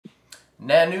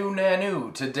Nanu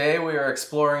Nanu! Today we are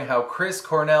exploring how Chris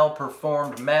Cornell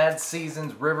performed Mad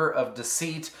Season's River of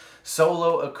Deceit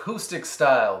solo acoustic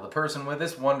style. The person with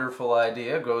this wonderful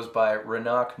idea goes by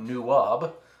Renak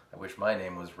Nuwab. I wish my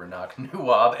name was Renak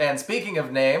Nuwab. And speaking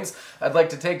of names, I'd like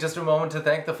to take just a moment to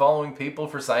thank the following people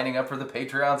for signing up for the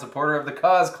Patreon supporter of the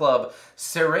Cause Club: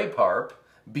 Sereparp,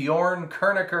 Bjorn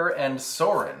Kerniker, and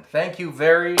Soren. Thank you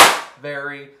very,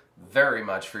 very, very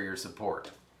much for your support.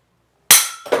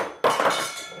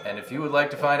 And if you would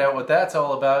like to find out what that's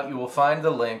all about, you will find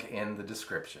the link in the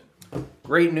description.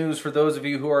 Great news for those of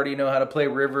you who already know how to play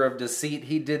River of Deceit.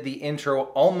 He did the intro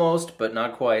almost, but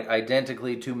not quite,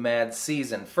 identically to Mad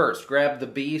Season. First, grab the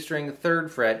B string 3rd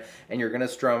fret, and you're going to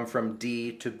strum from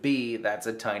D to B. That's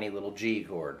a tiny little G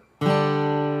chord.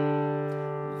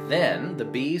 Then, the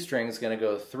B string is going to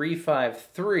go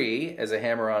 3-5-3 as a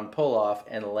hammer-on pull-off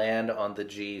and land on the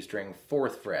G string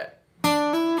 4th fret.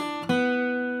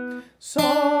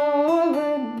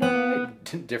 Silent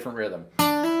night. Different rhythm.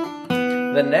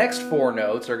 The next 4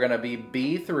 notes are going to be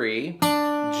B3,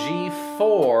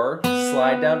 G4,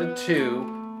 slide down to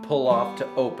 2, pull off to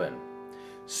open.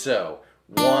 So,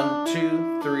 1,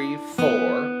 2, 3,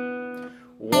 4.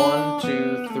 1,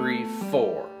 2, 3,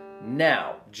 4.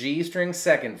 Now, G string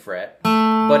 2nd fret,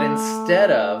 but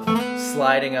instead of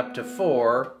sliding up to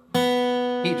 4,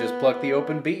 he just plucked the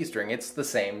open B string. It's the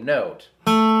same note.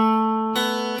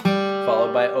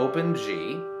 Followed by open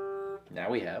G.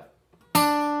 Now we have.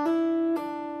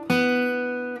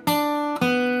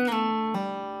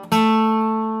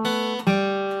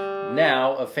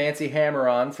 Now a fancy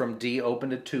hammer-on from D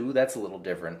open to 2, that's a little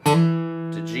different,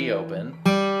 to G open,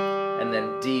 and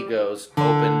then D goes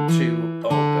open to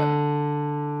open.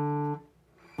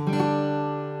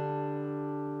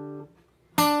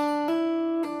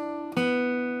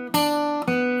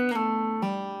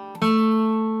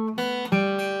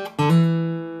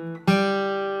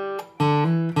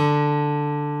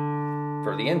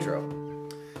 For the intro.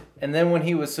 And then when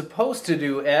he was supposed to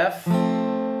do F,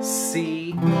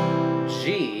 C,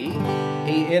 G,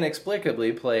 he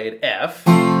inexplicably played F,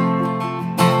 A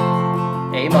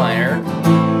minor,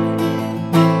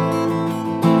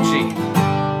 G.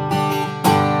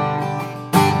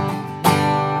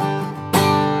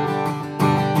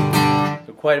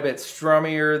 So quite a bit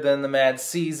strummier than the Mad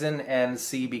Season, and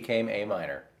C became A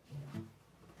minor.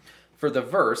 For the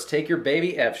verse, take your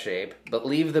baby F shape, but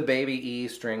leave the baby E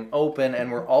string open,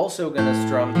 and we're also going to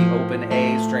strum the open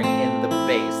A string in the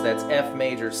bass. That's F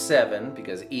major 7,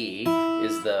 because E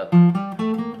is the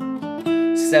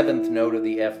 7th note of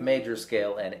the F major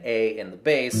scale, and A in the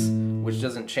bass, which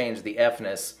doesn't change the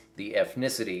Fness, the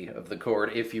ethnicity of the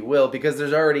chord, if you will, because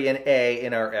there's already an A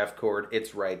in our F chord.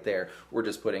 It's right there. We're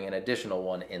just putting an additional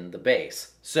one in the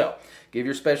bass. So, give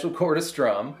your special chord a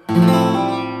strum.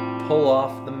 Pull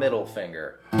off the middle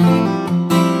finger,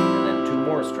 and then 2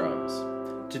 more strums.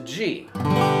 To G,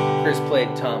 Chris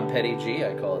played Tom Petty G.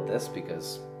 I call it this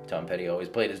because Tom Petty always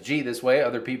played his G this way.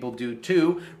 Other people do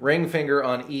too. Ring finger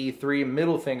on E3,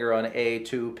 middle finger on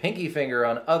A2, pinky finger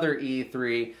on other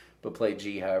E3, but play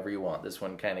G however you want. This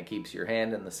one kind of keeps your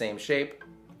hand in the same shape.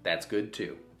 That's good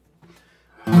too.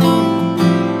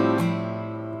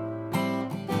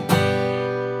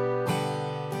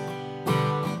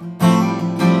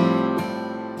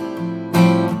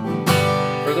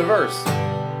 The verse.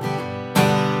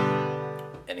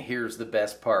 And here's the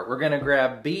best part. We're going to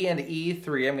grab B and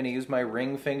E3. I'm going to use my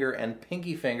ring finger and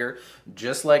pinky finger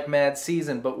just like Mad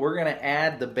Season, but we're going to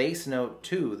add the bass note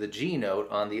to the G note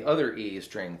on the other E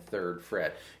string 3rd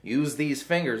fret. Use these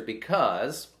fingers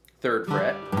because 3rd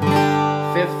fret,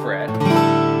 5th fret,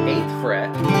 8th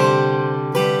fret,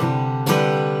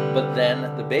 but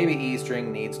then the baby E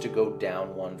string needs to go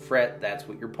down 1 fret. That's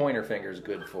what your pointer finger is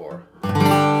good for.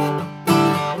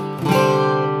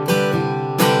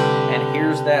 And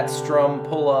here's that strum,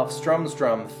 pull off, strum,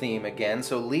 strum theme again.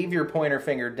 So leave your pointer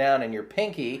finger down and your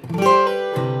pinky.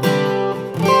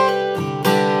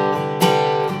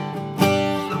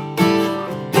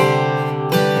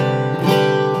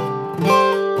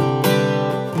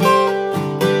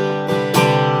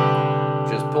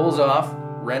 Just pulls off,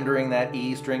 rendering that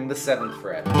E string the 7th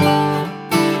fret.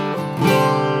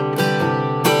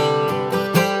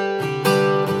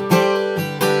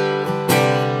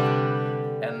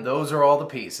 Those are all the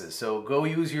pieces, so go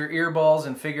use your earballs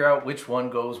and figure out which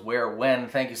one goes where when.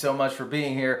 Thank you so much for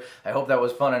being here. I hope that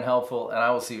was fun and helpful, and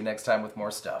I will see you next time with more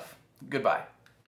stuff. Goodbye.